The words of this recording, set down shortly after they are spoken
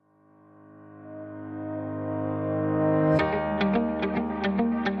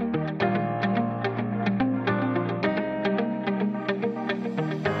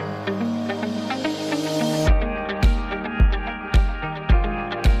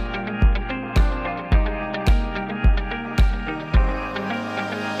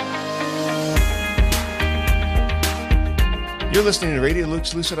You're listening to Radio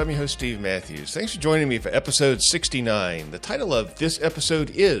Luke's Lucid. I'm your host, Steve Matthews. Thanks for joining me for episode 69. The title of this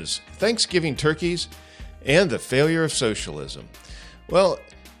episode is Thanksgiving Turkeys and the Failure of Socialism. Well,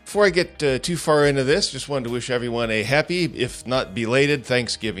 before I get too far into this, just wanted to wish everyone a happy, if not belated,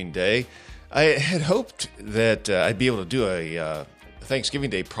 Thanksgiving Day. I had hoped that I'd be able to do a Thanksgiving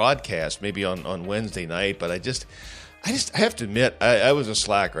Day podcast maybe on Wednesday night, but I have to admit, I was a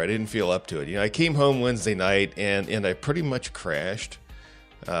slacker. I didn't feel up to it. You know, I came home Wednesday night and I pretty much crashed.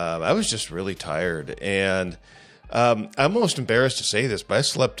 I was just really tired. And I'm almost embarrassed to say this, but I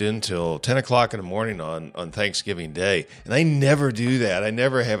slept until 10 o'clock in the morning on Thanksgiving Day. And I never do that. I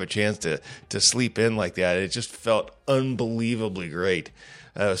never have a chance to sleep in like that. It just felt unbelievably great.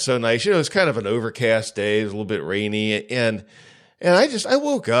 So nice. You know, it was kind of an overcast day. It was a little bit rainy. And I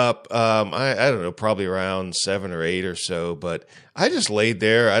woke up, I don't know, probably around 7 or 8 or so, but I just laid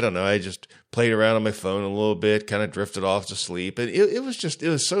there. I don't know. I just played around on my phone a little bit, kind of drifted off to sleep. And it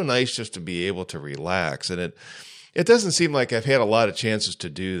was so nice just to be able to relax. And it doesn't seem like I've had a lot of chances to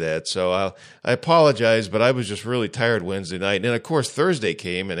do that. So I apologize, but I was just really tired Wednesday night. And then, of course, Thursday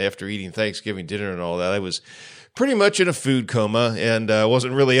came, and after eating Thanksgiving dinner and all that, I was pretty much in a food coma and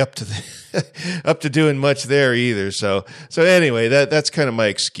wasn't really up to doing much there either. So anyway, that's kind of my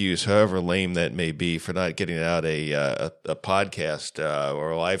excuse, however lame that may be, for not getting out a podcast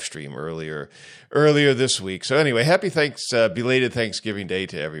or a live stream earlier this week. So anyway, happy belated Thanksgiving Day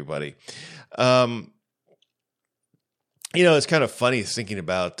to everybody. You know, it's kind of funny thinking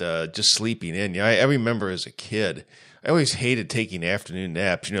about just sleeping in. You know, I remember as a kid, I always hated taking afternoon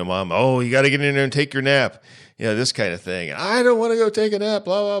naps. You know, Mom, you got to get in there and take your nap. You know, this kind of thing. And I don't want to go take a nap,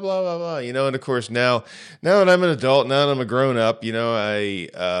 blah, blah, blah, blah, blah. You know, and of course now that I'm an adult, now that I'm a grown up, you know, I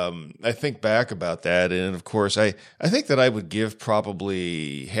think back about that. And of course, I think that I would give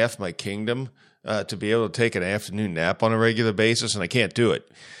probably half my kingdom to be able to take an afternoon nap on a regular basis, and I can't do it.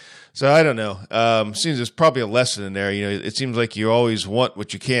 So I don't know. Seems there's probably a lesson in there. You know, it seems like you always want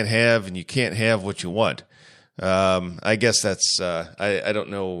what you can't have, and you can't have what you want. I guess that's I don't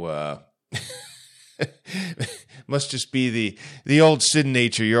know. Must just be the old sin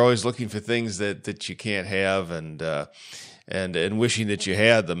nature. You're always looking for things that you can't have, and wishing that you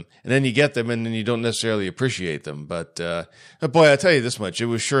had them, and then you get them, and then you don't necessarily appreciate them. But boy, I tell you this much: it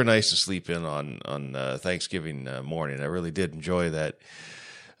was sure nice to sleep in on Thanksgiving morning. I really did enjoy that.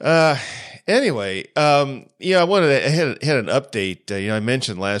 Anyway, I had an update. I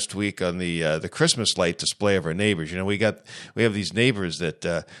mentioned last week on the Christmas light display of our neighbors. You know, we have these neighbors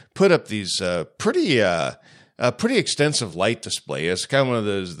that put up these pretty extensive light display. It's kind of one of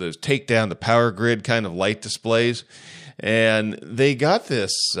those take down the power grid kind of light displays, and they got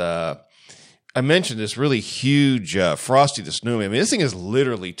this. I mentioned this really huge Frosty the Snowman. I mean, this thing is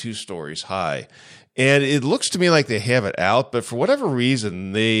literally 2 stories high. And it looks to me like they have it out, but for whatever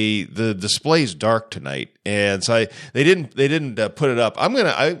reason, the display's dark tonight, and so they didn't put it up.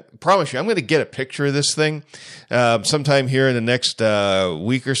 I promise you, I'm gonna get a picture of this thing sometime here in the next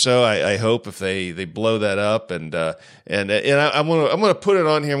week or so. I hope, if they blow that up, and I'm gonna put it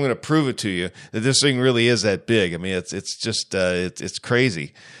on here. I'm gonna prove it to you that this thing really is that big. I mean, it's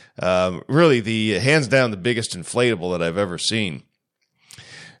crazy. Really, the hands down the biggest inflatable that I've ever seen.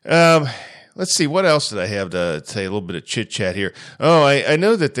 Let's see, what else did I have to say? A little bit of chit chat here. I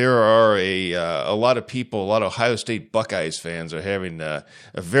know that there are a lot of people, a lot of Ohio State Buckeyes fans are having a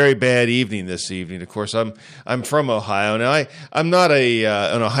very bad evening this evening. Of course, I'm from Ohio. Now, I'm not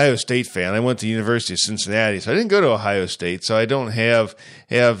an Ohio State fan. I went to the University of Cincinnati, so I didn't go to Ohio State, so I don't have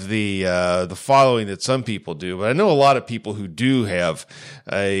the following that some people do. But I know a lot of people who do have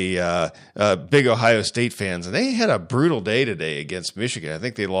a big Ohio State fans, and they had a brutal day today against Michigan. I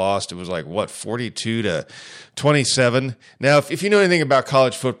think they lost. It was like 42-27. Now, if you know anything about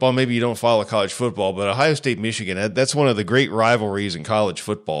college football, maybe you don't follow college football, but Ohio State, Michigan, that's one of the great rivalries in college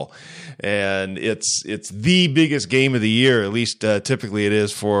football. And it's the biggest game of the year, at least typically it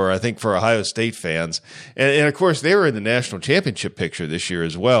is for Ohio State fans. And of course, they were in the national championship picture this year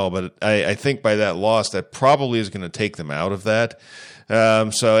as well. But I think by that loss, that probably is going to take them out of that.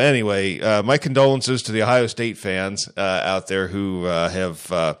 So anyway, my condolences to the Ohio State fans out there who have.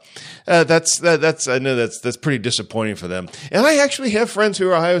 I know that's pretty disappointing for them. And I actually have friends who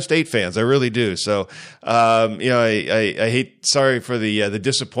are Ohio State fans. I really do. So I hate. Sorry for the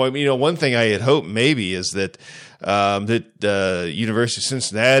disappointment. One thing I had hoped maybe is that University of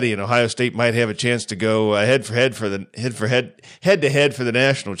Cincinnati and Ohio State might have a chance to go head to head for the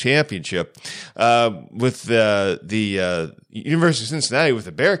national championship with the University of Cincinnati with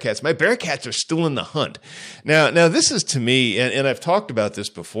the Bearcats. My Bearcats are still in the hunt. Now this is to me, and I've talked about this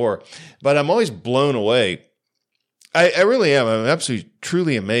before, but I'm always blown away I really am. I'm absolutely,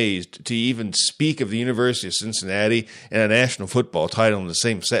 truly amazed to even speak of the University of Cincinnati and a national football title in the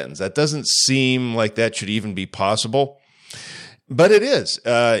same sentence. That doesn't seem like that should even be possible. But it is.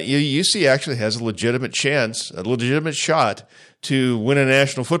 UC actually has a legitimate chance, a legitimate shot to win a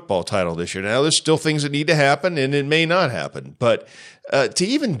national football title this year. Now, there's still things that need to happen, and it may not happen. But to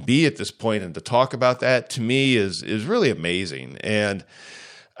even be at this point and to talk about that, to me, is really amazing. And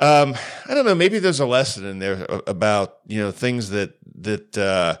I don't know, maybe there's a lesson in there about, things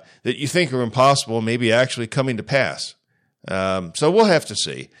that you think are impossible, maybe actually coming to pass. So we'll have to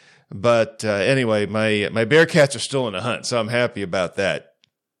see. But anyway, my Bearcats are still in the hunt, so I'm happy about that.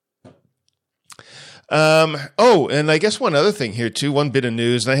 And I guess one other thing here too, one bit of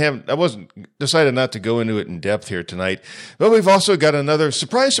news, and I wasn't decided not to go into it in depth here tonight, but we've also got another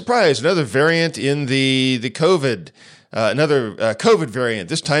surprise, another variant in the COVID, another COVID variant,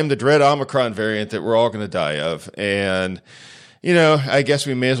 this time the dread Omicron variant that we're all going to die of. And, I guess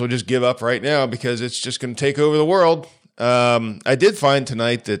we may as well just give up right now because it's just going to take over the world. I did find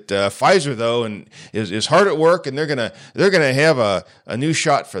tonight that Pfizer though is hard at work, and they're gonna have a new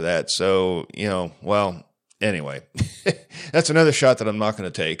shot for that. So well, anyway, that's another shot that I'm not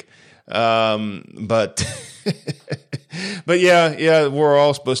going to take. But but yeah, we're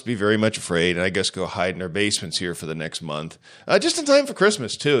all supposed to be very much afraid, and I guess go hide in our basements here for the next month, just in time for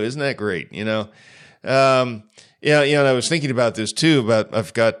Christmas too. Isn't that great? Yeah, and I was thinking about this too.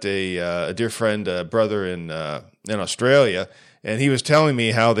 I've got a dear friend, brother in Australia, and he was telling me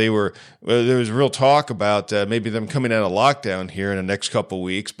how there was real talk about maybe them coming out of lockdown here in the next couple of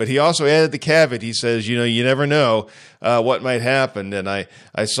weeks. But he also added the caveat. He says, you never know what might happen. And I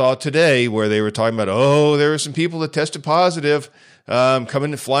saw today where they were talking about, there were some people that tested positive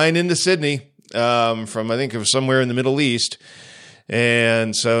flying into Sydney from, I think it was somewhere in the Middle East.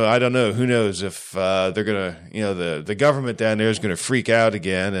 And so I don't know. Who knows if they're going to, the government down there is going to freak out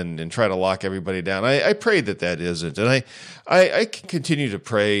again and try to lock everybody down. I pray that isn't. And I continue to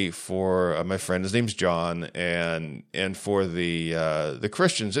pray for my friend. His name's John, and for the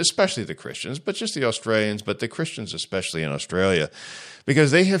Christians, especially the Christians, but just the Australians, but the Christians especially in Australia,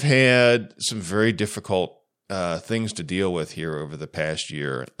 because they have had some very difficult things to deal with here over the past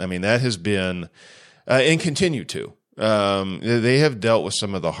year. I mean, that has been and continue to. They have dealt with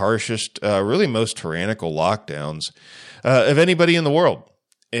some of the harshest, really most tyrannical lockdowns of anybody in the world.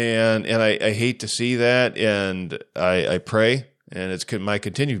 And I hate to see that. And I pray, and it's my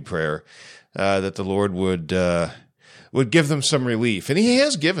continued prayer, that the Lord would give them some relief. And he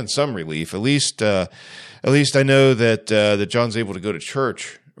has given some relief. At least I know that John's able to go to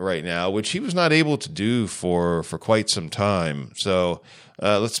church right now, which he was not able to do for quite some time. So,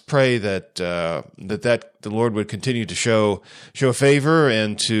 let's pray that the Lord would continue to show favor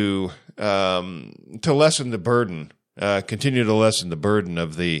and to lessen the burden, continue to lessen the burden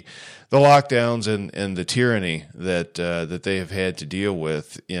of the lockdowns and the tyranny that they have had to deal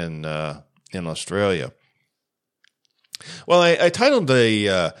with in Australia. Well, I titled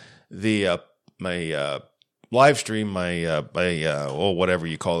my live stream, whatever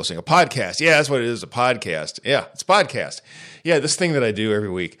you call this thing, a podcast. Yeah, that's what it is, a podcast. Yeah, it's a podcast. Yeah, this thing that I do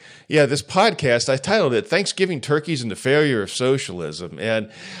every week. Yeah, this podcast, I titled it Thanksgiving Turkeys and the Failure of Socialism.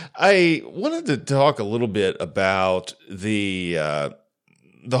 And I wanted to talk a little bit about the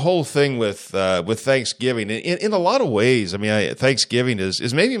whole thing with Thanksgiving. In a lot of ways, I mean, Thanksgiving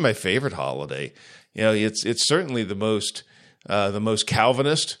is maybe my favorite holiday. It's certainly the most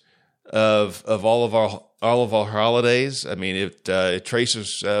Calvinist of all of our holidays. I mean, it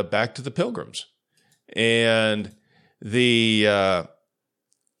traces back to the Pilgrims, and let's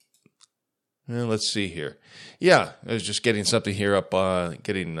see here. Yeah, I was just getting something here up,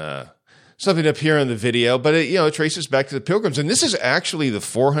 something up here in the video, but it traces back to the Pilgrims, and this is actually the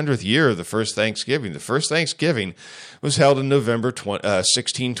 400th year of the first Thanksgiving. The first Thanksgiving was held in November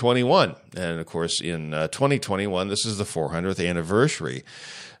 1621, and of course, in 2021, this is the 400th anniversary.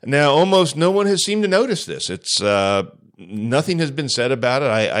 Now, almost no one has seemed to notice this. It's nothing has been said about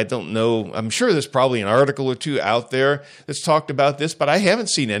it. I don't know. I'm sure there's probably an article or two out there that's talked about this, but I haven't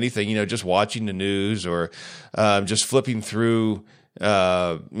seen anything. Just watching the news or just flipping through,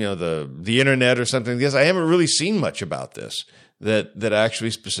 the internet or something. Because I haven't really seen much about this that actually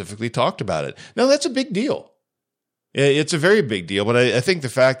specifically talked about it. Now, that's a big deal. It's a very big deal, but I think the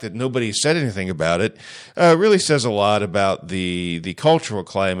fact that nobody said anything about it really says a lot about the cultural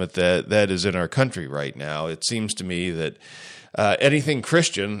climate that is in our country right now. It seems to me that anything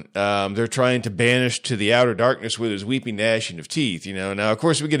Christian, they're trying to banish to the outer darkness where there's weeping gnashing of teeth. Now, of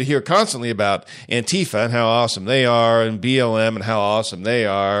course, we get to hear constantly about Antifa and how awesome they are, and BLM and how awesome they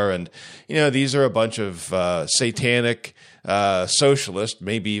are. And, these are a bunch of satanic socialist,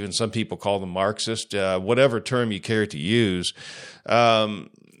 maybe even some people call them Marxist, whatever term you care to use.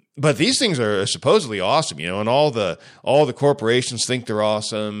 But these things are supposedly awesome, and all the corporations think they're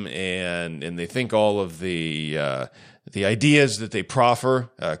awesome, and they think all of the ideas that they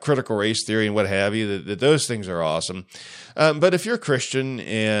proffer, critical race theory and what have you, that those things are awesome. But if you're a Christian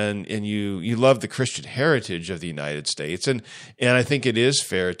and you love the Christian heritage of the United States, and I think it is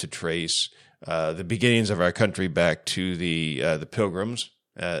fair to trace the beginnings of our country back to the Pilgrims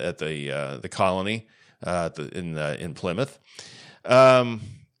at the colony in Plymouth.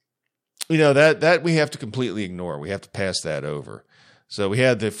 That we have to completely ignore. We have to pass that over. So we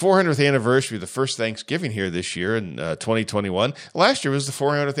had the 400th anniversary of the first Thanksgiving here this year in 2021. Last year was the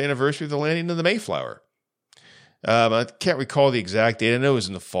 400th anniversary of the landing of the Mayflower. I can't recall the exact date. I know it was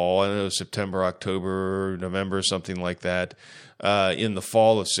in the fall. I know it was September, October, November, something like that, in the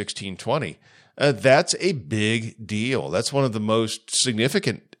fall of 1620. That's a big deal. That's one of the most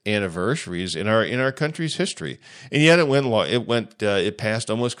significant anniversaries in our country's history, and yet it passed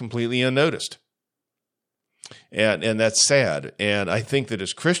almost completely unnoticed, and that's sad. And I think that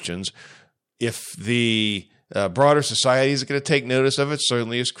as Christians, if the broader society is going to take notice of it,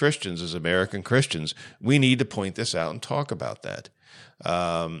 certainly as Christians, as American Christians, we need to point this out and talk about that.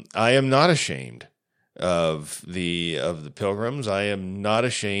 I am not ashamed of the Pilgrims. I am not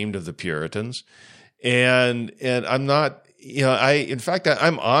ashamed of the Puritans, and I'm not. In fact,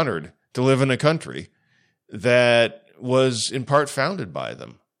 I'm honored to live in a country that was in part founded by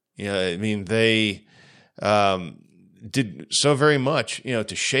them. They did so very much,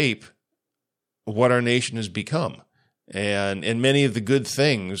 to shape what our nation has become, and many of the good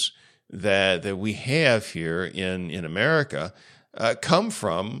things that we have here in America come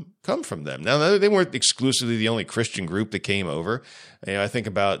from them. Now, they weren't exclusively the only Christian group that came over. I think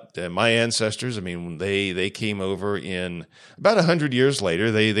about my ancestors. They came over in about 100 years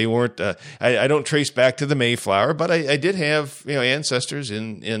later. They weren't. I don't trace back to the Mayflower, but I did have ancestors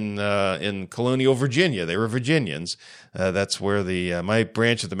in colonial Virginia. They were Virginians. That's where my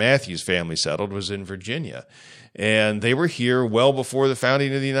branch of the Matthews family settled, was in Virginia, and they were here well before the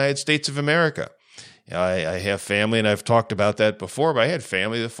founding of the United States of America. I have family, and I've talked about that before, but I had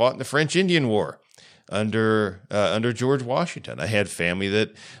family that fought in the French Indian War under George Washington. I had family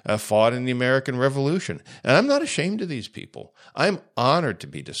that fought in the American Revolution. And I'm not ashamed of these people. I'm honored to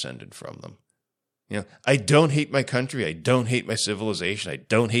be descended from them. I don't hate my country. I don't hate my civilization. I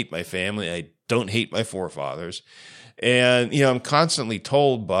don't hate my family. I don't hate my forefathers. And, I'm constantly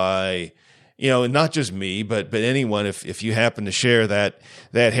told by not just me, but anyone, if you happen to share that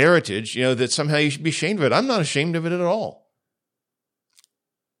heritage, that somehow you should be ashamed of it. I'm not ashamed of it at all.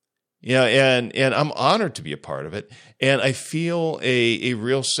 And I'm honored to be a part of it. And I feel a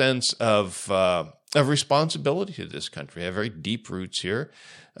real sense of responsibility to this country. I have very deep roots here,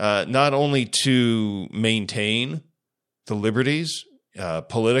 not only to maintain the liberties,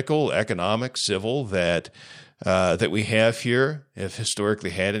 political, economic, civil, that we have here, have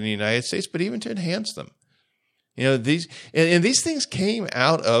historically had in the United States, but even to enhance them. These things came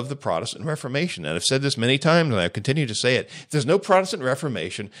out of the Protestant Reformation. And I've said this many times, and I continue to say it. If there's no Protestant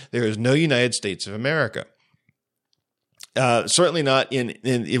Reformation, there is no United States of America. Certainly not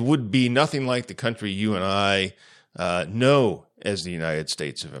it would be nothing like the country you and I know as the United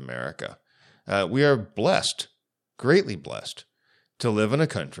States of America. We are blessed, greatly blessed, to live in a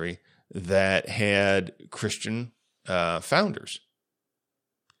country that had Christian founders.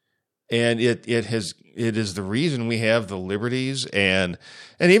 And it is the reason we have the liberties and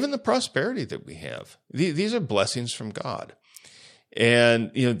even the prosperity that we have. These are blessings from God.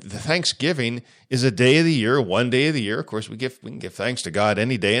 And the Thanksgiving is a day of the year, one day of the year. Of course, we can give thanks to God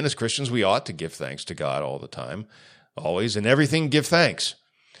any day, and as Christians, we ought to give thanks to God all the time, always, and everything. Give thanks.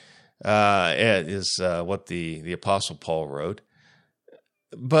 Is what the Apostle Paul wrote.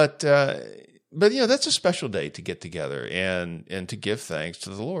 But that's a special day to get together and to give thanks to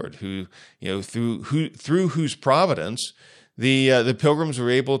the Lord, who through whose providence the Pilgrims were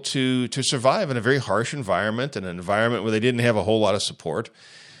able to survive in a very harsh environment, an environment where they didn't have a whole lot of support,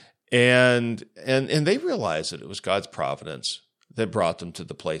 and they realized that it was God's providence that brought them to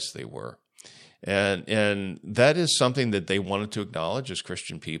the place they were, and that is something that they wanted to acknowledge as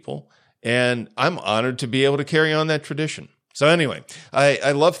Christian people, and I'm honored to be able to carry on that tradition. So anyway,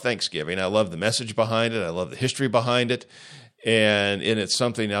 I love Thanksgiving. I love the message behind it. I love the history behind it. And it's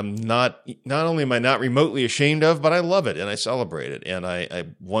something I'm not only am I not remotely ashamed of, but I love it and I celebrate it. And I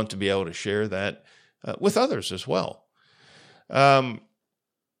want to be able to share that with others as well.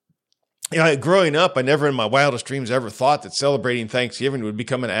 Growing up, I never in my wildest dreams ever thought that celebrating Thanksgiving would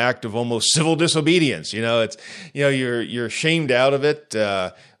become an act of almost civil disobedience. You're shamed out of it,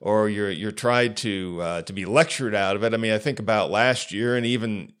 or you're tried to be lectured out of it. I mean, I think about last year and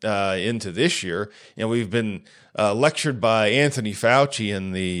even into this year. We've been lectured by Anthony Fauci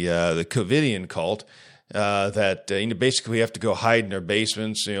and the COVIDian cult. That basically we have to go hide in our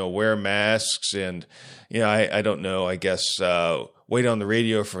basements, wear masks, and I don't know. I guess wait on the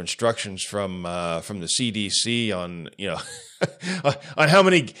radio for instructions from the CDC on on how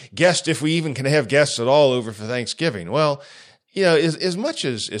many guests, if we even can have guests at all, over for Thanksgiving. Well, as much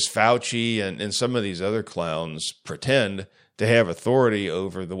as Fauci and some of these other clowns pretend to have authority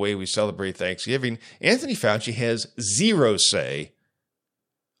over the way we celebrate Thanksgiving, Anthony Fauci has zero say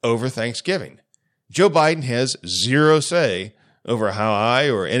over Thanksgiving. Joe Biden has zero say over how I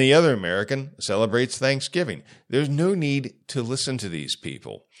or any other American celebrates Thanksgiving. There's no need to listen to these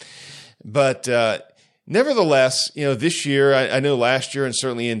people. But nevertheless, this year, I know last year and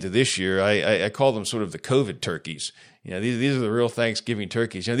certainly into this year, I call them sort of the COVID turkeys. These are the real Thanksgiving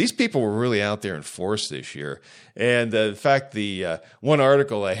turkeys. These people were really out there in force this year. And in fact, the one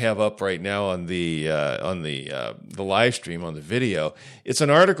article I have up right now on the live stream on the video, it's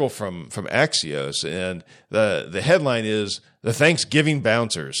an article from Axios, and the headline is "The Thanksgiving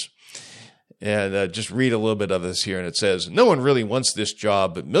Bouncers." And just read a little bit of this here, and it says, "No one really wants this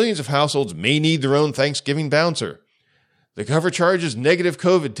job, but millions of households may need their own Thanksgiving bouncer. The cover charges negative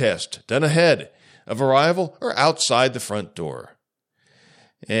COVID test done ahead of arrival or outside the front door."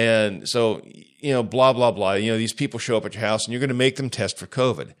 And so, blah, blah, blah. These people show up at your house and you're going to make them test for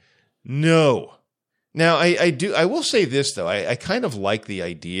COVID. No. Now, I will say this, though. I kind of like the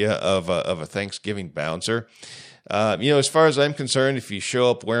idea of a Thanksgiving bouncer. As far as I'm concerned, if you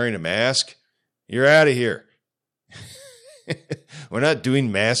show up wearing a mask, you're out of here. We're not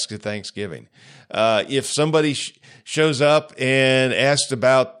doing masks at Thanksgiving. If somebody shows up and asks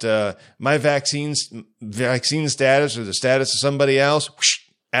about my vaccine status or the status of somebody else, whoosh,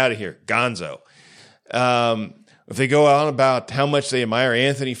 out of here, gonzo. If they go on about how much they admire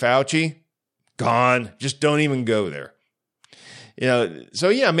Anthony Fauci, gone. Just don't even go there. So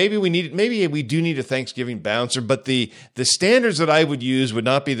yeah, maybe we do need a Thanksgiving bouncer, but the standards that I would use would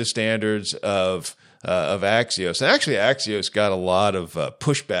not be the standards of Axios. And actually, Axios got a lot of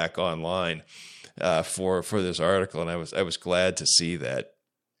pushback online for this article, and I was glad to see that.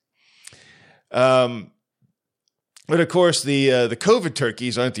 But of course, the COVID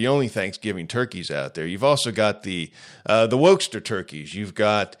turkeys aren't the only Thanksgiving turkeys out there. You've also got the wokester turkeys. You've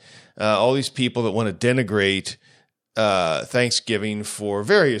got all these people that want to denigrate Thanksgiving for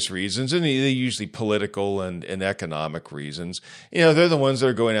various reasons, and they're usually political and economic reasons. They're the ones that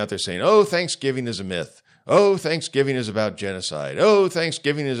are going out there saying, "Oh, Thanksgiving is a myth. Oh, Thanksgiving is about genocide. Oh,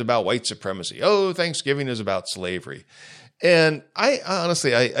 Thanksgiving is about white supremacy. Oh, Thanksgiving is about slavery." And I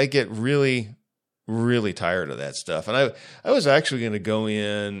honestly get really, really tired of that stuff. And I was actually going to go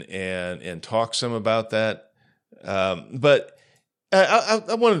in and talk some about that. But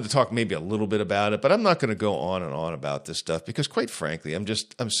I wanted to talk maybe a little bit about it, but I'm not going to go on and on about this stuff because, quite frankly, I'm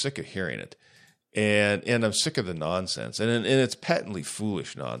sick of hearing it. And I'm sick of the nonsense. And it's patently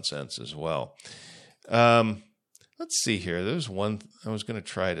foolish nonsense as well. Let's see here. There's one I was going to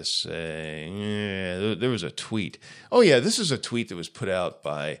try to say. There was a tweet. Oh, yeah, this is a tweet that was put out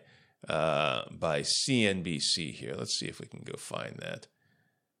by CNBC here. Let's see if we can go find that.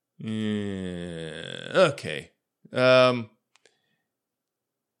 Okay.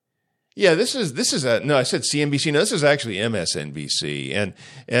 Yeah, this is no, I said CNBC. No, this is actually MSNBC.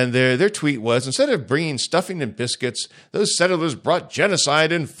 And their tweet was, "Instead of bringing stuffing and biscuits, those settlers brought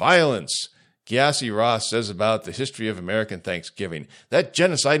genocide and violence." Gyasi Ross says about the history of American Thanksgiving that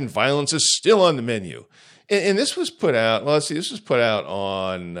genocide and violence is still on the menu. And this was put out. Well, let's see. This was put out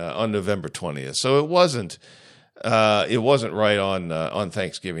on November 20th, so it wasn't right on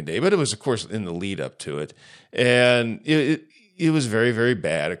Thanksgiving Day, but it was, of course, in the lead up to it, and it was very, very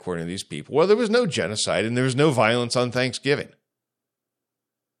bad according to these people. Well, there was no genocide and there was no violence on Thanksgiving,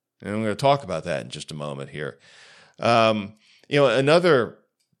 and I'm going to talk about that in just a moment here. Another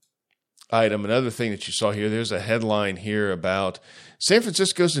thing that you saw here, there's a headline here about San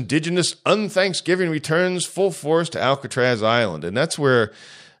Francisco's indigenous un-Thanksgiving returns full force to Alcatraz Island. And that's where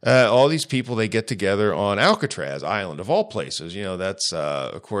all these people, they get together on Alcatraz Island, of all places. That's,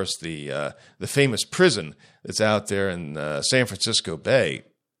 of course, the famous prison that's out there in San Francisco Bay.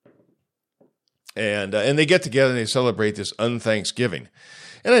 And they get together and they celebrate this unthanksgiving.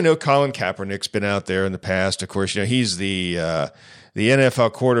 And I know Colin Kaepernick's been out there in the past. Of course, he's the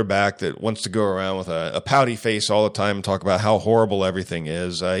NFL quarterback that wants to go around with a pouty face all the time and talk about how horrible everything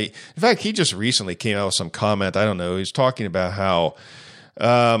is. In fact, he just recently came out with some comment. I don't know. He's talking about how,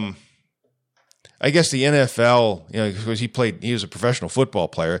 I guess the NFL, because he was a professional football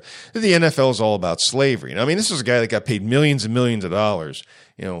player, the NFL is all about slavery. And I mean, this is a guy that got paid millions and millions of dollars,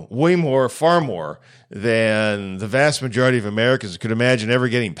 far more than the vast majority of Americans could imagine ever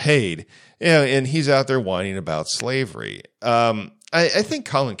getting paid. And he's out there whining about slavery. I think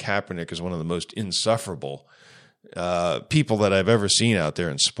Colin Kaepernick is one of the most insufferable people that I've ever seen out there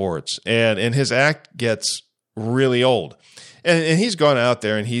in sports. And his act gets really old. And he's gone out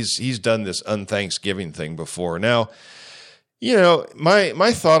there and he's done this unthanksgiving thing before. Now,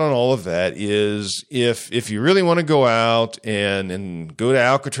 my thought on all of that is if you really want to go out and go to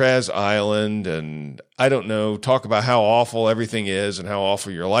Alcatraz Island and, I don't know, talk about how awful everything is and how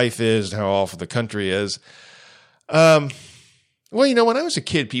awful your life is and how awful the country is. Well, when I was a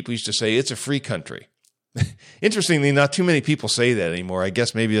kid, people used to say it's a free country. Interestingly, not too many people say that anymore. I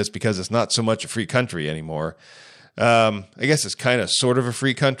guess maybe that's because it's not so much a free country anymore. I guess it's kind of sort of a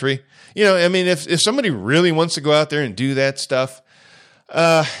free country. If somebody really wants to go out there and do that stuff,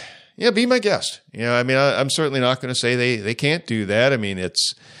 be my guest. I'm certainly not going to say they can't do that. I mean,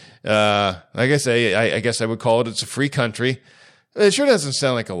 it's, I guess I would call it's a free country. It sure doesn't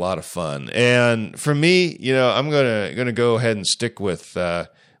sound like a lot of fun. And for me, I'm going to go ahead and stick with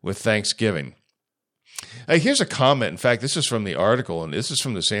Thanksgiving. Here's a comment. In fact, this is from the article, and this is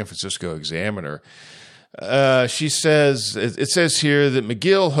from the San Francisco Examiner. She says, it says here that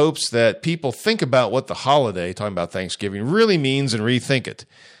McGill hopes that people think about what the holiday, talking about Thanksgiving, really means and rethink it.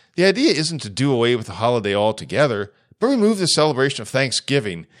 The idea isn't to do away with the holiday altogether, but remove the celebration of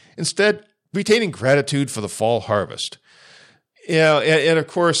Thanksgiving, instead retaining gratitude for the fall harvest. And of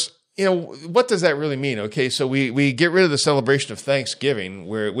course, what does that really mean? Okay, so we get rid of the celebration of Thanksgiving,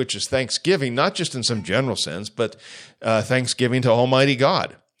 which is Thanksgiving, not just in some general sense, but Thanksgiving to Almighty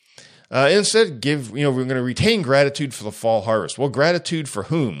God. Instead, we're going to retain gratitude for the fall harvest. Well, gratitude for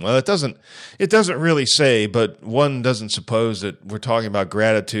whom? Well, it doesn't really say, but one doesn't suppose that we're talking about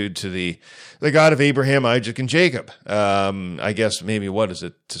gratitude to the God of Abraham, Isaac, and Jacob. I guess maybe what is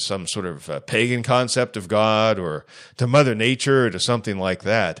it, to some sort of pagan concept of God, or to Mother Nature, or to something like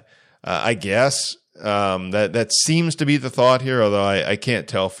that. I guess that seems to be the thought here, although I can't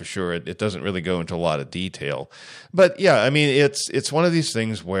tell for sure. It doesn't really go into a lot of detail. But yeah, it's one of these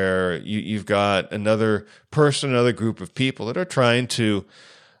things where you've got another person, another group of people that are trying to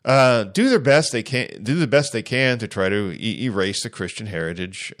do the best they can to try to erase the Christian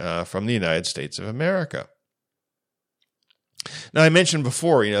heritage from the United States of America. Now, I mentioned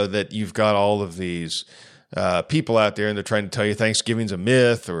before, that you've got all of these people out there, and they're trying to tell you Thanksgiving's a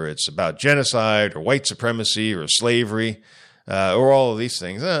myth, or it's about genocide, or white supremacy, or slavery, or all of these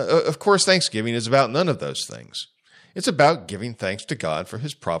things. Of course, Thanksgiving is about none of those things. It's about giving thanks to God for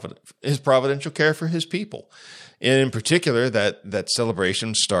his providential care for his people. And in particular, that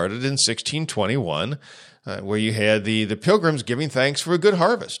celebration started in 1621, where you had the Pilgrims giving thanks for a good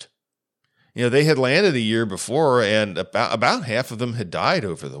harvest. They had landed a year before, and about half of them had died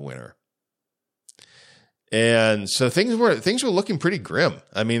over the winter. And so things were looking pretty grim.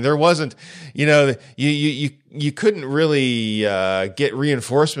 I mean, there wasn't, you couldn't really get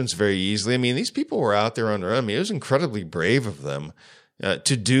reinforcements very easily. I mean, these people were out there on their own. I mean, it was incredibly brave of them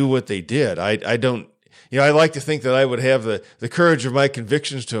to do what they did. I don't, I like to think that I would have the courage of my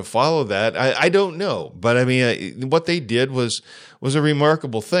convictions to follow that. I don't know, but I mean, what they did was a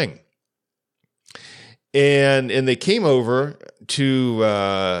remarkable thing. And they came over to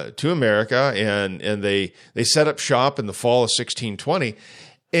America, and they set up shop in the fall of 1620.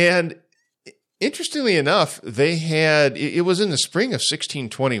 And interestingly enough, it was in the spring of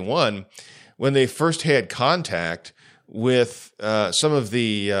 1621 when they first had contact with some of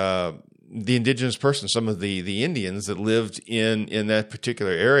the indigenous persons, some of the Indians that lived in that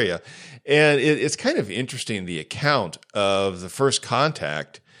particular area. And it's kind of interesting, the account of the first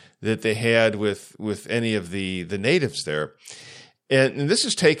contact that they had with any of the natives there. And this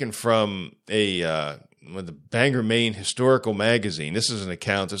is taken from the Bangor, Maine Historical Magazine. This is an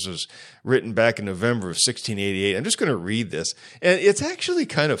account. This was written back in November of 1688. I'm just going to read this. And it's actually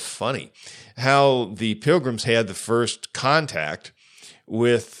kind of funny how the Pilgrims had the first contact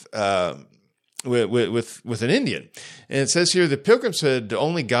with an Indian. And it says here, the Pilgrims had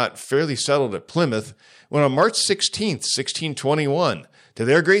only got fairly settled at Plymouth when on March 16th, 1621, to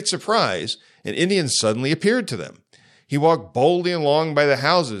their great surprise, an Indian suddenly appeared to them. He walked boldly along by the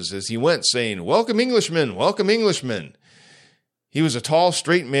houses as he went, saying, "Welcome, Englishmen! Welcome, Englishmen!" He was a tall,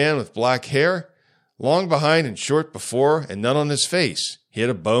 straight man with black hair, long behind and short before, and none on his face. He had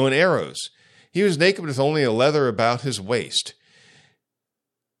a bow and arrows. He was naked with only a leather about his waist.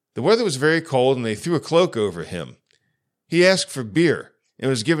 The weather was very cold, and they threw a cloak over him. He asked for beer, and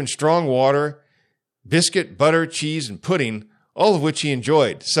was given strong water, biscuit, butter, cheese, and pudding, all of which he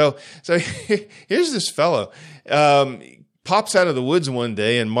enjoyed. So here's this fellow, pops out of the woods one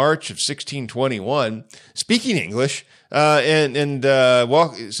day in March of 1621, speaking English,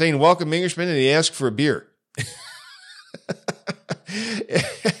 saying, "Welcome, Englishmen," and he asked for a beer.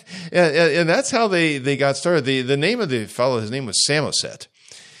 and that's how they got started. The name of the fellow, his name was Samoset.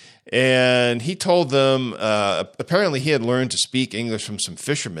 And he told them, apparently he had learned to speak English from some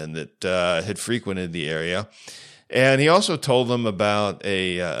fishermen that had frequented the area. And he also told them about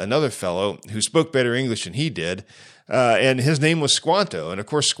another fellow who spoke better English than he did, and his name was Squanto. And of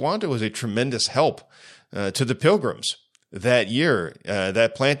course, Squanto was a tremendous help to the Pilgrims that year,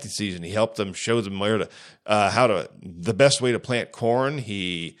 that planting season. He helped them, show them the best way to plant corn.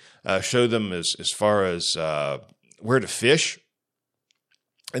 He showed them as far as where to fish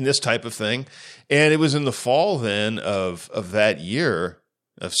and this type of thing. And it was in the fall then of that year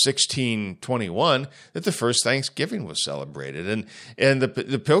of 1621 that the first Thanksgiving was celebrated. And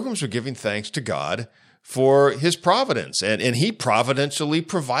the Pilgrims were giving thanks to God for his providence. And he providentially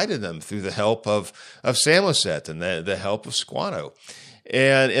provided them through the help of Samoset and the help of Squanto.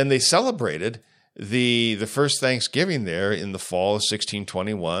 And they celebrated the first Thanksgiving there in the fall of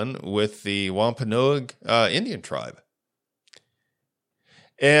 1621 with the Wampanoag Indian tribe.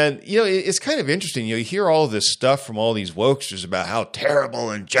 And, it's kind of interesting. You hear all this stuff from all these wokesters about how terrible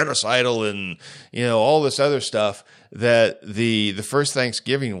and genocidal and, all this other stuff that the first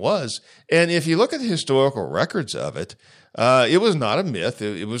Thanksgiving was. And if you look at the historical records of it, it was not a myth.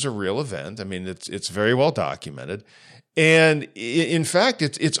 It was a real event. I mean, it's very well documented. And in fact,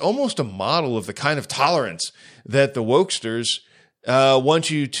 it's almost a model of the kind of tolerance that the wokesters want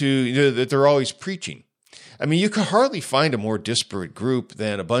you to, that they're always preaching. I mean, you could hardly find a more disparate group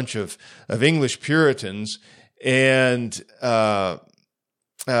than a bunch of English Puritans and the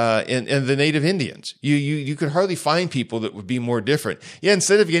native Indians. You could hardly find people that would be more different. Yeah,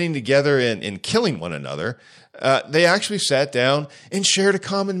 instead of getting together and killing one another, they actually sat down and shared a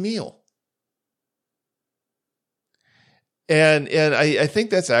common meal. And I think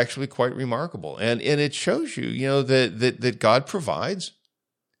that's actually quite remarkable. And it shows you, that God provides.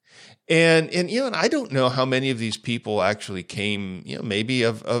 And I don't know how many of these people actually came, maybe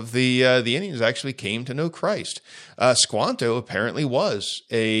of the Indians actually came to know Christ. Squanto apparently was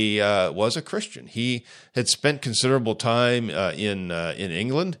a Christian. He had spent considerable time in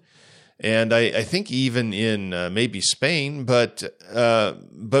England, and I think even in maybe Spain. But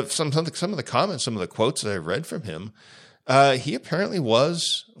some of the comments, some of the quotes that I read from him, he apparently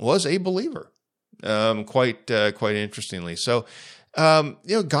was a believer. Quite interestingly, so.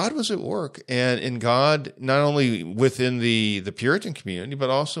 God was at work, and God not only within the Puritan community, but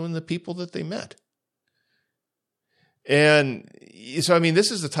also in the people that they met. And so, I mean, this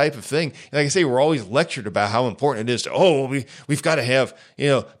is the type of thing. Like I say, we're always lectured about how important it is to, we've got to have,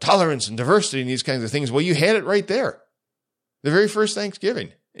 tolerance and diversity and these kinds of things. Well, you had it right there. The very first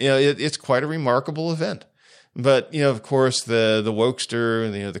Thanksgiving. It's quite a remarkable event. But, of course, the wokester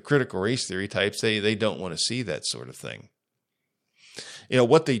and, the critical race theory types, they don't want to see that sort of thing.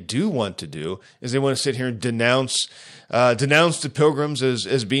 What they do want to do is they want to sit here and denounce the Pilgrims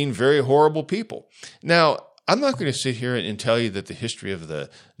as being very horrible people. Now, I'm not going to sit here and tell you that the history of the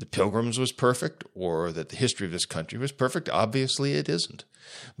Pilgrims was perfect or that the history of this country was perfect. Obviously, it isn't.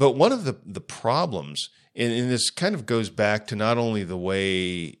 But one of the problems, and this kind of goes back to not only the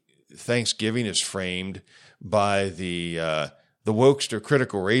way Thanksgiving is framed by the wokester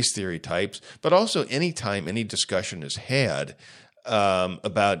critical race theory types, but also anytime any discussion is had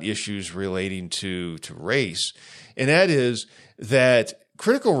about issues relating to race, and that is that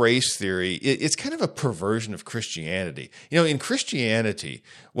critical race theory, it's kind of a perversion of Christianity. In Christianity,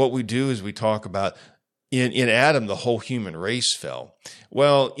 what we do is we talk about in Adam, the whole human race fell.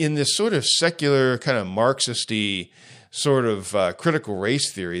 Well, in this sort of secular kind of Marxist-y sort of critical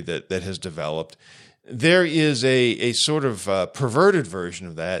race theory that has developed, there is a sort of perverted version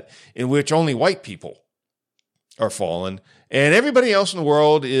of that in which only white people are fallen, and everybody else in the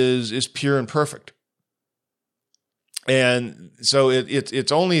world is pure and perfect. And so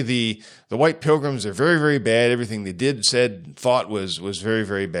it's only the white Pilgrims are very, very bad. Everything they did, said, thought was very,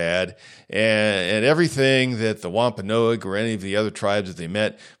 very bad. And everything that the Wampanoag or any of the other tribes that they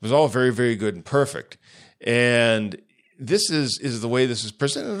met was all very, very good and perfect. And this is the way this is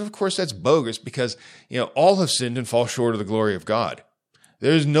presented. And of course, that's bogus because, all have sinned and fall short of the glory of God.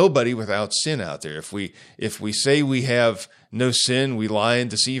 There's nobody without sin out there. If we say we have no sin, we lie and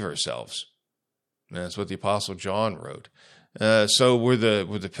deceive ourselves. And that's what the Apostle John wrote. So were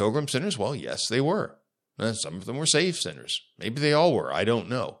the pilgrim sinners? Well, yes, they were. Some of them were saved sinners. Maybe they all were. I don't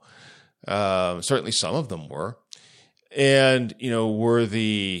know. Certainly some of them were. And, were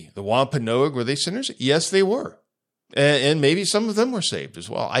the Wampanoag, were they sinners? Yes, they were. And maybe some of them were saved as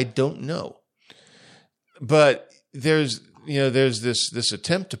well. I don't know. But there's this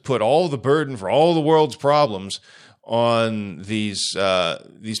attempt to put all the burden for all the world's problems on these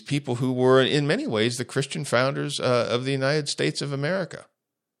people who were in many ways the Christian founders of the United States of America.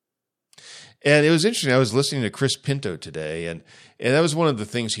 And it was interesting. I was listening to Chris Pinto today, and that was one of the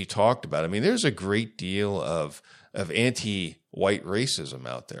things he talked about. I mean, there's a great deal of anti-white racism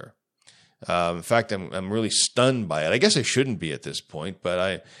out there. In fact, I'm really stunned by it. I guess I shouldn't be at this point,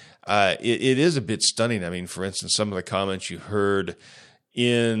 but it is a bit stunning. I mean, for instance, some of the comments you heard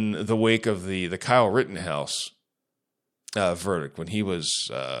in the wake of the Kyle Rittenhouse verdict when he was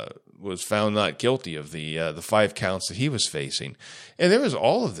found not guilty of the 5 counts that he was facing, and there was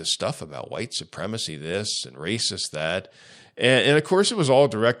all of this stuff about white supremacy, this and racist that, and of course it was all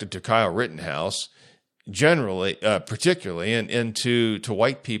directed to Kyle Rittenhouse. Generally, particularly, and to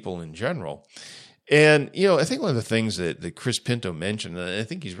white people in general. And, I think one of the things that Chris Pinto mentioned, and I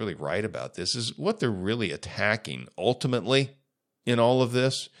think he's really right about this, is what they're really attacking ultimately in all of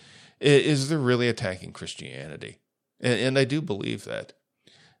this is they're really attacking Christianity. And I do believe that.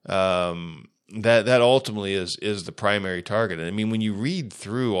 That ultimately is the primary target. And I mean, when you read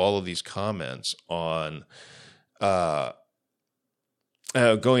through all of these comments on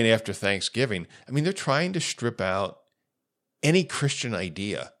going after Thanksgiving, I mean, they're trying to strip out any Christian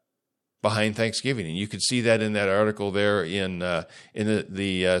idea behind Thanksgiving, and you could see that in that article there in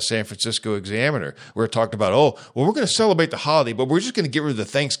the San Francisco Examiner, where it talked about, we're going to celebrate the holiday, but we're just going to get rid of the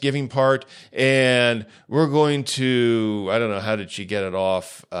Thanksgiving part, and we're going to, I don't know, how did she get it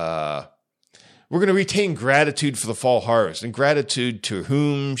off? We're going to retain gratitude for the fall harvest, and gratitude to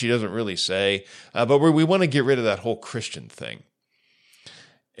whom she doesn't really say, but we want to get rid of that whole Christian thing.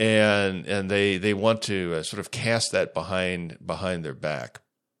 And they want to sort of cast that behind their back.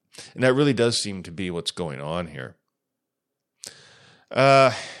 And that really does seem to be what's going on here.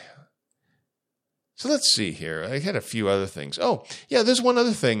 So let's see here. I had a few other things. Oh, yeah, there's one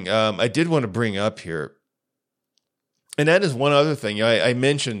other thing I did want to bring up here. And that is one other thing. I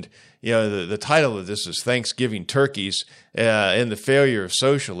mentioned, the title of this is Thanksgiving Turkeys and the Failure of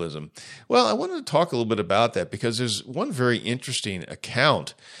Socialism. Well, I wanted to talk a little bit about that because there's one very interesting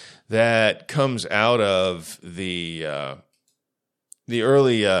account that comes out of the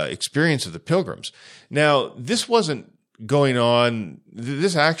early experience of the Pilgrims. Now, this wasn't going on.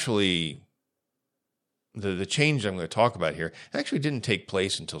 This actually, the change I'm going to talk about here actually didn't take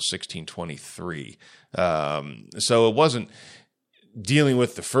place until 1623. So it wasn't dealing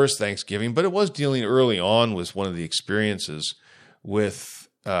with the first Thanksgiving, but it was dealing early on with one of the experiences with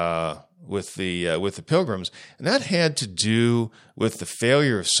the Pilgrims, and that had to do with the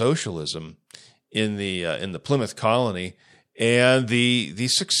failure of socialism in the Plymouth colony and the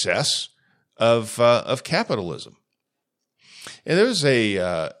success of capitalism. And there was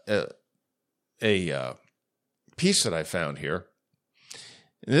a piece that I found here.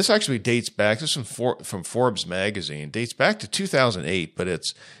 And this actually dates back. This is from Forbes magazine. Dates back to 2008, but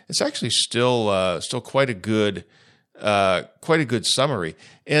it's actually still quite a good summary.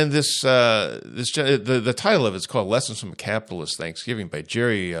 And the title of it is called "Lessons from a Capitalist Thanksgiving" by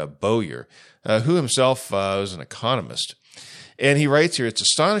Jerry Bowyer, who himself was an economist. And he writes here, "It's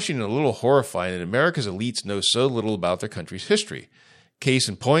astonishing and a little horrifying that America's elites know so little about their country's history. Case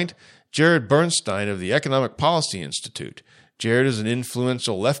in point, Jared Bernstein of the Economic Policy Institute. Jared is an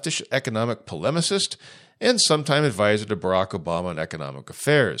influential leftish economic polemicist and sometime advisor to Barack Obama on economic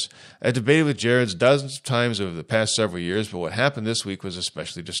affairs. I debated with Jared dozens of times over the past several years, but what happened this week was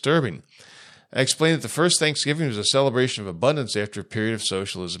especially disturbing. I explained that the first Thanksgiving was a celebration of abundance after a period of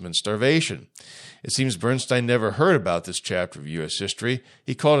socialism and starvation. It seems Bernstein never heard about this chapter of U.S. history.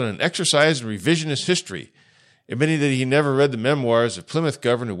 He called it an exercise in revisionist history. Admitting that he never read the memoirs of Plymouth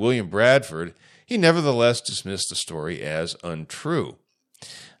Governor William Bradford, he nevertheless dismissed the story as untrue.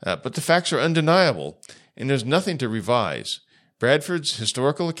 But the facts are undeniable, and there's nothing to revise. Bradford's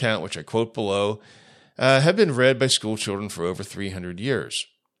historical account, which I quote below, had been read by schoolchildren for over 300 years.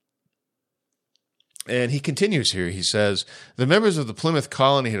 And he continues here. He says, the members of the Plymouth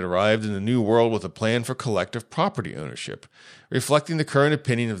colony had arrived in the New World with a plan for collective property ownership, reflecting the current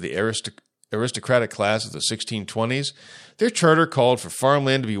opinion of the aristocratic class of the 1620s, their charter called for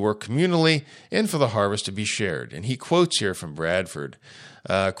farmland to be worked communally and for the harvest to be shared. And he quotes here from Bradford,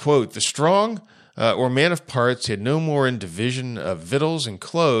 quote, "The strong or man of parts had no more in division of victuals and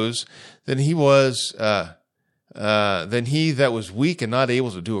clothes than he that was weak and not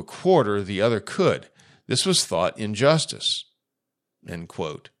able to do a quarter the other could. This was thought injustice," end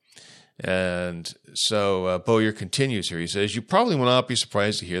quote. And so Bowyer continues here. He says, "You probably will not be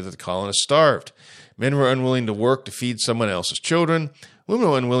surprised to hear that the colonists starved. Men were unwilling to work to feed someone else's children. Women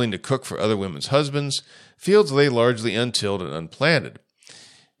were unwilling to cook for other women's husbands. Fields lay largely untilled and unplanted."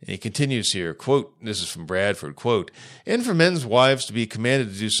 And he continues here, quote, this is from Bradford, quote, "And for men's wives to be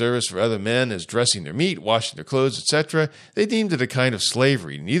commanded to do service for other men as dressing their meat, washing their clothes, etc., they deemed it a kind of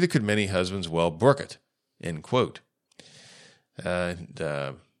slavery. Neither could many husbands well brook it," end quote.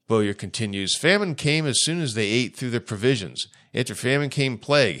 Bowyer continues, "Famine came as soon as they ate through their provisions. After famine came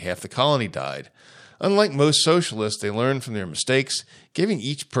plague. Half the colony died. Unlike most socialists, they learned from their mistakes, giving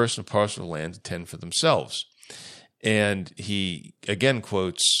each person a parcel of land to tend for themselves." And he again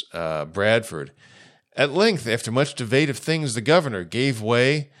quotes Bradford. "At length, after much debate of things, the governor gave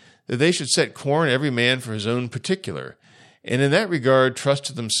way that they should set corn every man for his own particular, and in that regard trust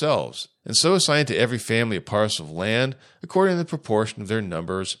to themselves, and so assign to every family a parcel of land according to the proportion of their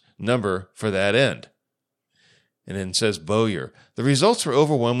number for that end." And then says Bowyer, "The results were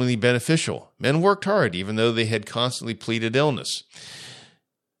overwhelmingly beneficial. Men worked hard, even though they had constantly pleaded illness.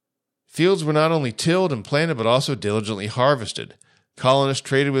 Fields were not only tilled and planted, but also diligently harvested. Colonists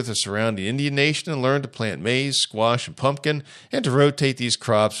traded with the surrounding Indian nation and learned to plant maize, squash, and pumpkin, and to rotate these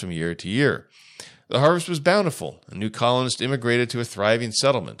crops from year to year. The harvest was bountiful, and new colonists immigrated to a thriving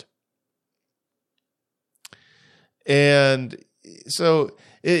settlement." And so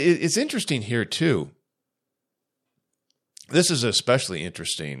it's interesting here, too. This is an especially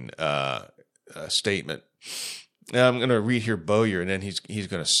interesting statement. Now, I'm going to read here Bowyer, and then he's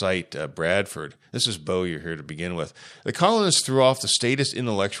going to cite Bradford. This is Bowyer here to begin with. "The colonists threw off the statist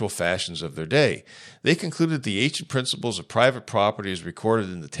intellectual fashions of their day. They concluded the ancient principles of private property as recorded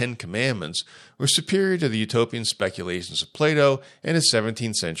in the Ten Commandments were superior to the utopian speculations of Plato and his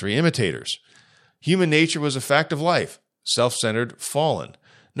 17th century imitators. Human nature was a fact of life, self-centered, fallen.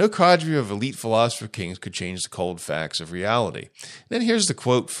 No cadre of elite philosopher kings could change the cold facts of reality." And then here's the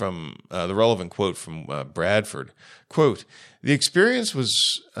quote from the relevant quote from Bradford. Quote, "The experience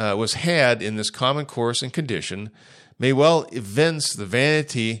was had in this common course and condition may well evince the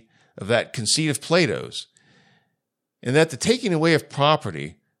vanity of that conceit of Plato's, and that the taking away of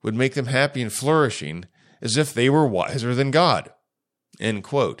property would make them happy and flourishing as if they were wiser than God," end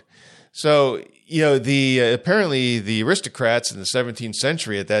quote. So, apparently the aristocrats in the 17th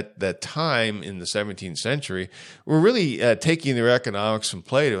century, at that time in the 17th century, were really taking their economics from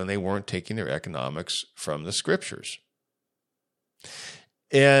Plato, and they weren't taking their economics from the scriptures.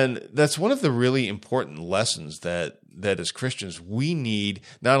 And that's one of the really important lessons that as Christians we need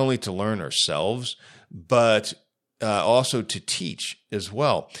not only to learn ourselves, but also to teach as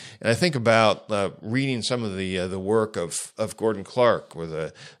well. And I think about reading some of the work of Gordon Clark, or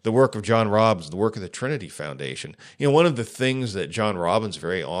the work of John Robbins, the work of the Trinity Foundation. One of the things that John Robbins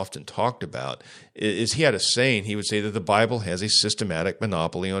very often talked about is he had a saying. He would say that the Bible has a systematic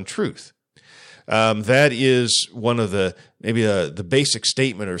monopoly on truth. That is one of the basic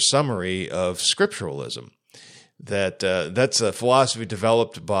statement or summary of scripturalism. That's a philosophy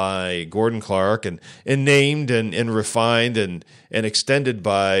developed by Gordon Clark and named and refined and extended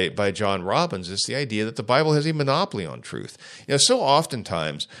by John Robbins. It's the idea that the Bible has a monopoly on truth. So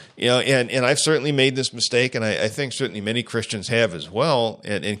oftentimes, and I've certainly made this mistake, and I think certainly many Christians have as well,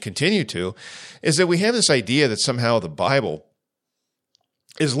 and continue to, is that we have this idea that somehow the Bible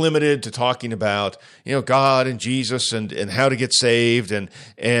is limited to talking about, God and Jesus and how to get saved, and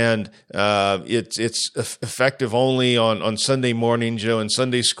it's effective only on Sunday mornings, in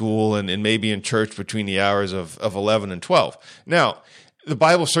Sunday school and maybe in church between the hours of 11 and 12. Now, the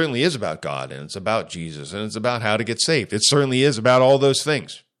Bible certainly is about God, and it's about Jesus, and it's about how to get saved. It certainly is about all those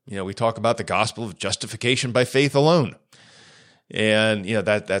things. We talk about the gospel of justification by faith alone, and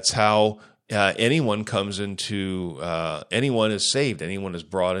that's how anyone anyone is saved. Anyone is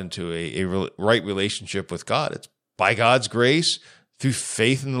brought into a right relationship with God. It's by God's grace through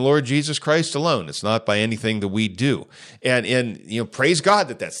faith in the Lord Jesus Christ alone. It's not by anything that we do. And praise God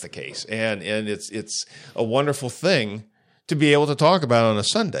that that's the case. And it's a wonderful thing to be able to talk about on a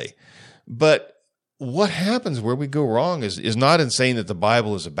Sunday. But what happens where we go wrong is not in saying that the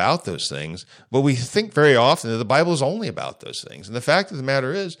Bible is about those things, but we think very often that the Bible is only about those things. And the fact of the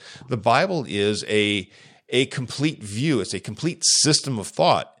matter is, the Bible is a complete view. It's a complete system of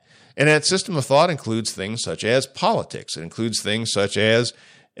thought. And that system of thought includes things such as politics. It includes things such as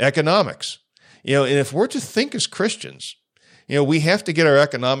economics. And if we're to think as Christians, we have to get our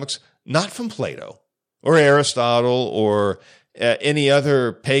economics not from Plato or Aristotle or any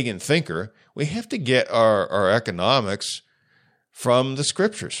other pagan thinker. We have to get our economics from the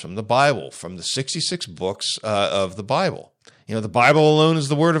scriptures, from the Bible, from the 66 books of the Bible. The Bible alone is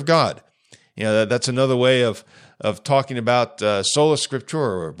the Word of God. That's another way of talking about sola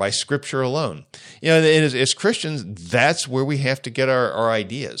scriptura, or by Scripture alone. As Christians, that's where we have to get our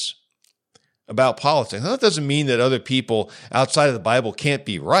ideas about politics. Now, that doesn't mean that other people outside of the Bible can't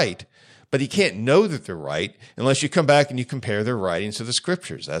be right, but you can't know that they're right unless you come back and you compare their writings to the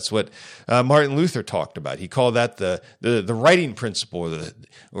Scriptures. That's what Martin Luther talked about. He called that the writing principle,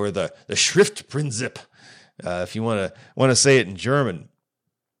 or the Schriftprinzip, if you want to say it in German.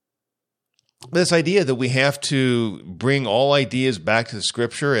 This idea that we have to bring all ideas back to the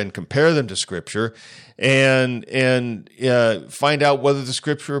Scripture and compare them to Scripture and find out whether the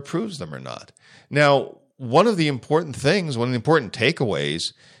Scripture approves them or not. Now, one of the important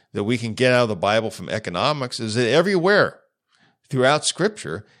takeaways that we can get out of the Bible from economics is that everywhere throughout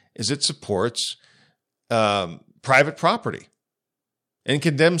Scripture is it supports private property and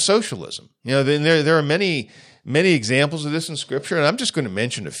condemns socialism. There are many examples of this in Scripture, and I'm just going to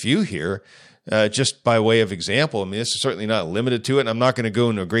mention a few here. Just by way of example. This is certainly not limited to it, and I'm not going to go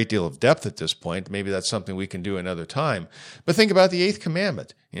into a great deal of depth at this point. Maybe that's something we can do another time. But think about the 8th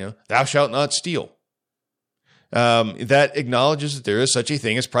commandment, thou shalt not steal. That acknowledges that there is such a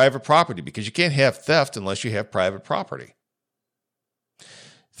thing as private property, because you can't have theft unless you have private property.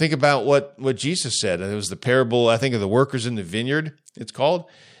 Think about what Jesus said, and it was the parable, I think, of the workers in the vineyard, it's called.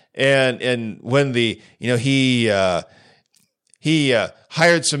 And when he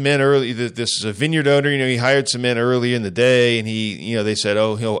hired some men early. This is a vineyard owner. He hired some men early in the day, and they said,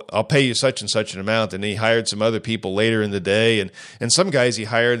 I'll pay you such and such an amount. And he hired some other people later in the day, and some guys he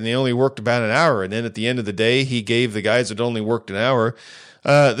hired, and they only worked about an hour. And then at the end of the day, he gave the guys that only worked an hour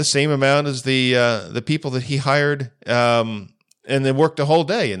the same amount as the people that he hired, and they worked the whole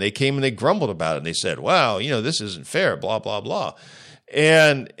day. And they came and they grumbled about it, and they said, "Wow, this isn't fair." Blah blah blah.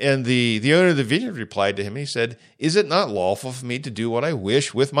 And the owner of the vineyard replied to him, and he said, "Is it not lawful for me to do what I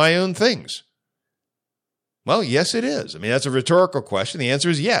wish with my own things?" Well, yes, it is. That's a rhetorical question. The answer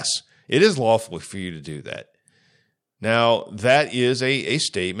is yes. It is lawful for you to do that. Now, that is a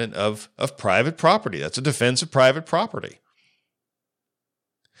statement of private property. That's a defense of private property.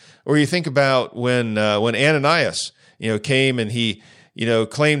 Or you think about when Ananias, came and he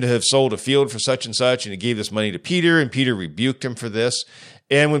claimed to have sold a field for such and such, and he gave this money to Peter, and Peter rebuked him for this.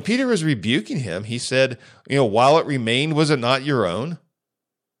 And when Peter was rebuking him, he said, while it remained, was it not your own?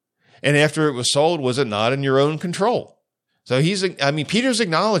 And after it was sold, was it not in your own control? So Peter's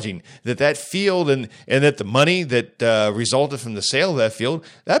acknowledging that field and that the money that resulted from the sale of that field,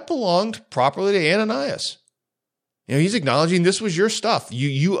 that belonged properly to Ananias. He's acknowledging this was your stuff.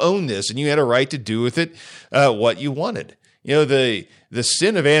 You own this, and you had a right to do with it what you wanted. The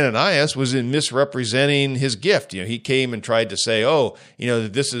sin of Ananias was in misrepresenting his gift. He came and tried to say,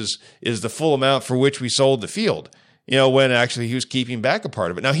 this is the full amount for which we sold the field, when actually he was keeping back a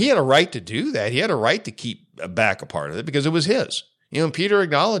part of it. Now, he had a right to do that. He had a right to keep back a part of it because it was his. And Peter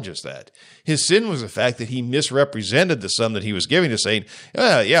acknowledges that. His sin was the fact that he misrepresented the sum that he was giving to, saying,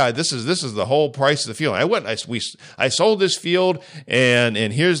 this is the whole price of the field. I sold this field,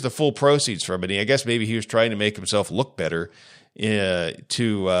 and here's the full proceeds from it. And I guess maybe he was trying to make himself look better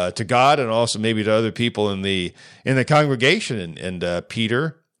to God, and also maybe to other people in the congregation. And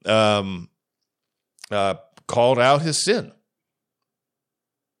Peter called out his sin.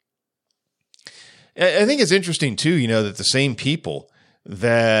 I think it's interesting, too, that the same people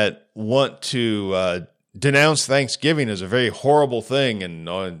that want to denounce Thanksgiving as a very horrible thing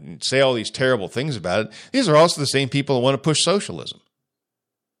and say all these terrible things about it, these are also the same people that want to push socialism.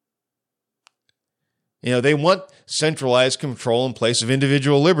 They want centralized control in place of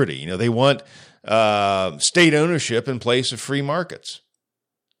individual liberty. They want state ownership in place of free markets.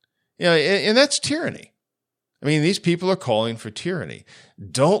 And that's tyranny. These people are calling for tyranny.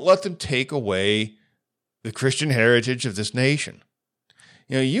 Don't let them take away the Christian heritage of this nation.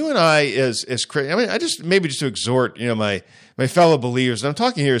 You and I, as Christians, I just to exhort, my fellow believers, and I'm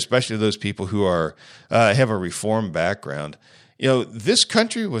talking here especially to those people who are have a Reformed background. This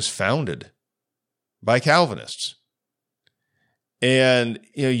country was founded by Calvinists, and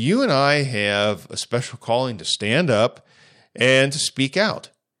you and I have a special calling to stand up and to speak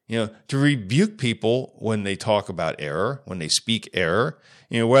out. To rebuke people when they talk about error, when they speak error,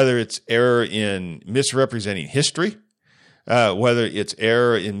 whether it's error in misrepresenting history, whether it's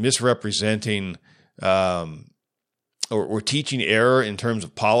error in misrepresenting or teaching error in terms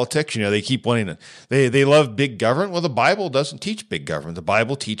of politics. They keep wanting to, they love big government. Well, the Bible doesn't teach big government. The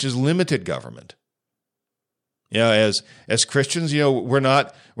Bible teaches limited government. As Christians, we're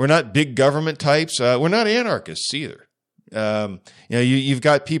not big government types. We're not anarchists either. You've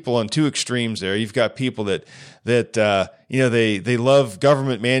got people on two extremes there. You've got people that they love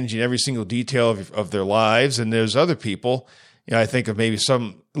government managing every single detail of their lives, and there's other people. I think of maybe at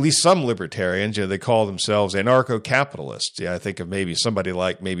least some libertarians. They call themselves anarcho-capitalists. I think of maybe somebody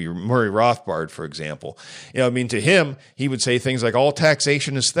like maybe Murray Rothbard, for example. To him, he would say things like all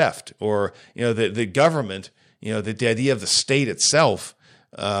taxation is theft, or the government, the idea of the state itself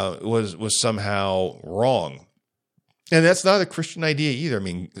was somehow wrong. And that's not a Christian idea either.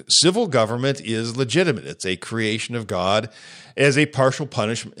 Civil government is legitimate. It's a creation of God as a partial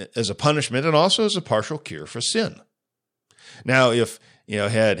punishment, and also as a partial cure for sin. Now, if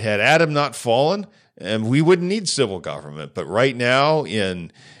had Adam not fallen, we wouldn't need civil government. But right now,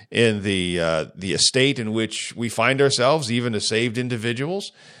 in the estate in which we find ourselves, even as saved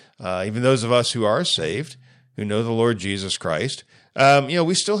individuals, even those of us who are saved, who know the Lord Jesus Christ,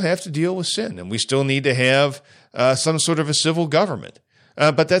 we still have to deal with sin, and we still need to have some sort of a civil government.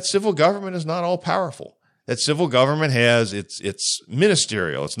 But that civil government is not all powerful. That civil government it's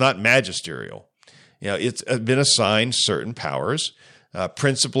ministerial. It's not magisterial. It's been assigned certain powers.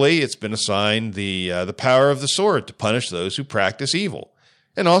 Principally, it's been assigned the power of the sword to punish those who practice evil,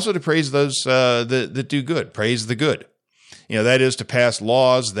 and also to praise those that do good. Praise the good. That is to pass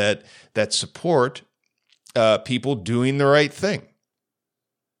laws that support people doing the right thing.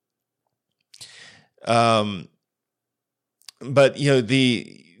 But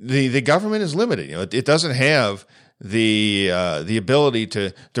the government is limited. It doesn't have the ability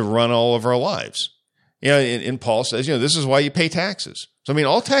to run all of our lives. And Paul says, this is why you pay taxes. So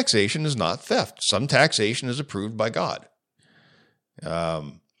all taxation is not theft. Some taxation is approved by God.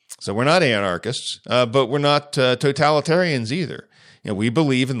 So we're not anarchists, but we're not totalitarians either. We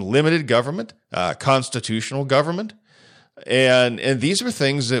believe in limited government, constitutional government. And these were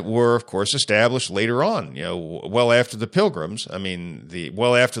things that were, of course, established later on, well after the Pilgrims.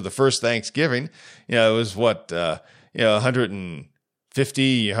 Well after the first Thanksgiving, it was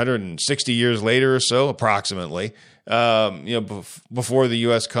 150, 160 years later or so, approximately, before the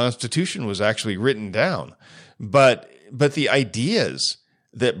U.S. Constitution was actually written down. But the ideas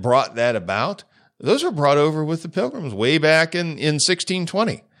that brought that about, those were brought over with the Pilgrims way back in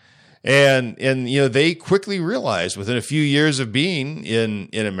 1620. And they quickly realized within a few years of being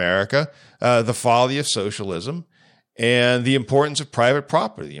in America, the folly of socialism and the importance of private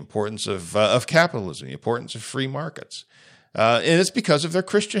property, the importance of capitalism, the importance of free markets. And it's because of their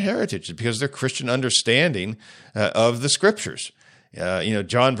Christian heritage. It's because of their Christian understanding of the Scriptures.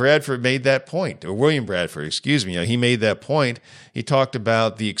 John Bradford made that point, or William Bradford, excuse me. He made that point. He talked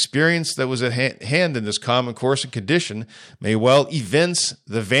about the experience that was at hand in this common course and condition may well evince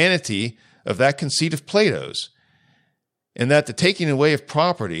the vanity of that conceit of Plato's, and that the taking away of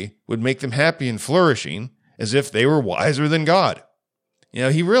property would make them happy and flourishing, as if they were wiser than God.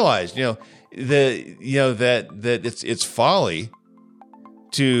 He realized, that it's folly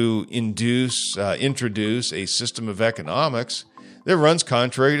to introduce a system of economics that runs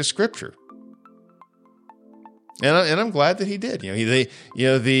contrary to Scripture, and I'm glad that he did.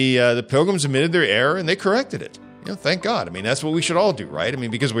 The Pilgrims admitted their error and they corrected it. Thank God. That's what we should all do, right?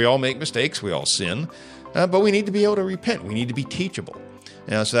 Because we all make mistakes, we all sin, but we need to be able to repent. We need to be teachable.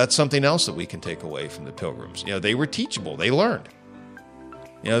 So that's something else that we can take away from the Pilgrims. They were teachable. They learned.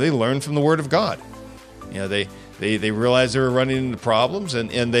 They learned from the Word of God. They realized they were running into problems,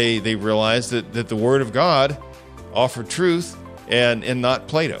 and they realized that the Word of God offered truth and not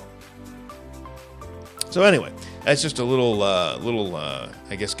Plato. So anyway, that's just a little,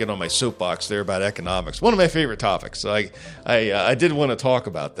 I guess, get on my soapbox there about economics. One of my favorite topics. So I did want to talk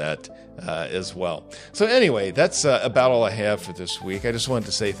about that as well. So anyway, that's about all I have for this week. I just wanted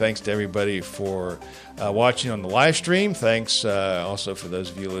to say thanks to everybody for watching on the live stream. Thanks also for those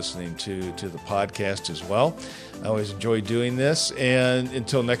of you listening to the podcast as well. I always enjoy doing this. And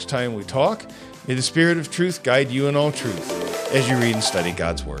until next time we talk, may the Spirit of truth guide you in all truth as you read and study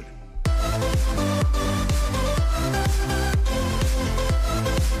God's Word.